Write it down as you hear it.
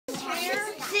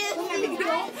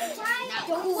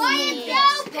Quiet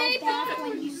down, people! Go back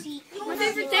when you see. My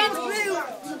favorite day is blue.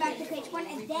 Go back to page 1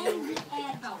 and then we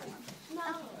add.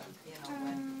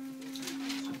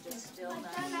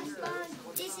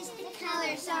 This is the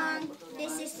color song.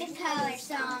 This is the color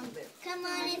song. Come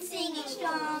on and sing it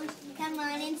strong. Come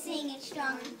on and sing it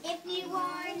strong. If you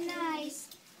are nice,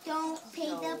 don't pay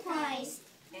the price.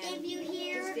 If you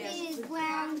hear this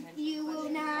ground, you will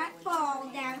not fall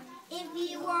down.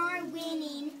 If you are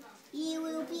winning, you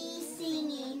will be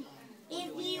singing.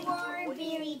 If you are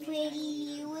very pretty,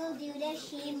 you will do the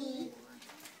shimmy.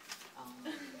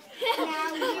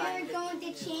 Now we're going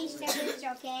to change the words,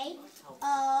 okay?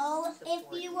 Oh,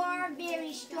 if you are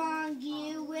very strong,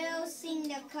 you will sing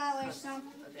the color song.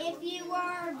 If you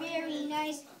are very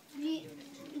nice, we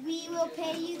will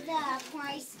pay you the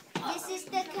price. This is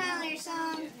the color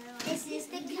song. This is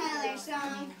the color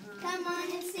song. Come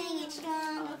on and sing it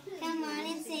strong. Come on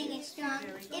and sing it strong.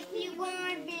 If you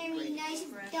are very nice,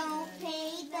 don't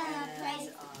pay the price.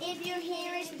 If your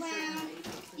hair is brown,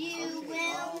 you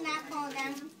will not fall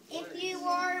down. If you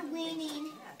are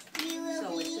winning, you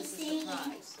will be singing.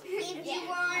 If you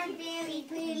are very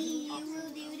pretty, you will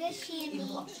do the shimmy.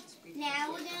 Now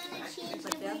we're going to change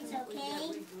the words,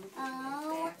 okay?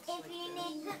 Oh,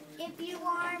 if you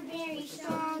are very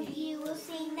strong, you will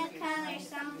sing the color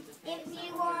song. If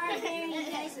you are very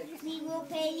nice, we will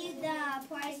pay you the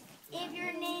price. If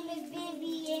your name is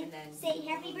Vivian, say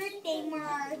happy birthday,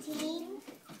 Martine.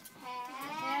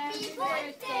 Happy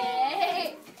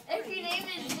birthday! If your name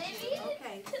is Vivian?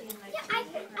 Yeah, I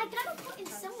gotta put in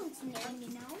someone's name, you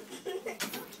know?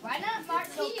 Why not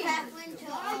Martine? So Kathleen to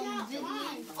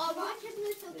Vivian. Or Martine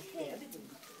is okay.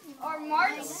 Or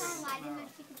Martine.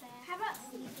 How about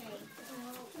CJ?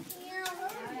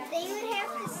 They would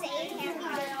have to say happy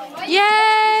birthday.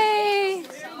 Yay!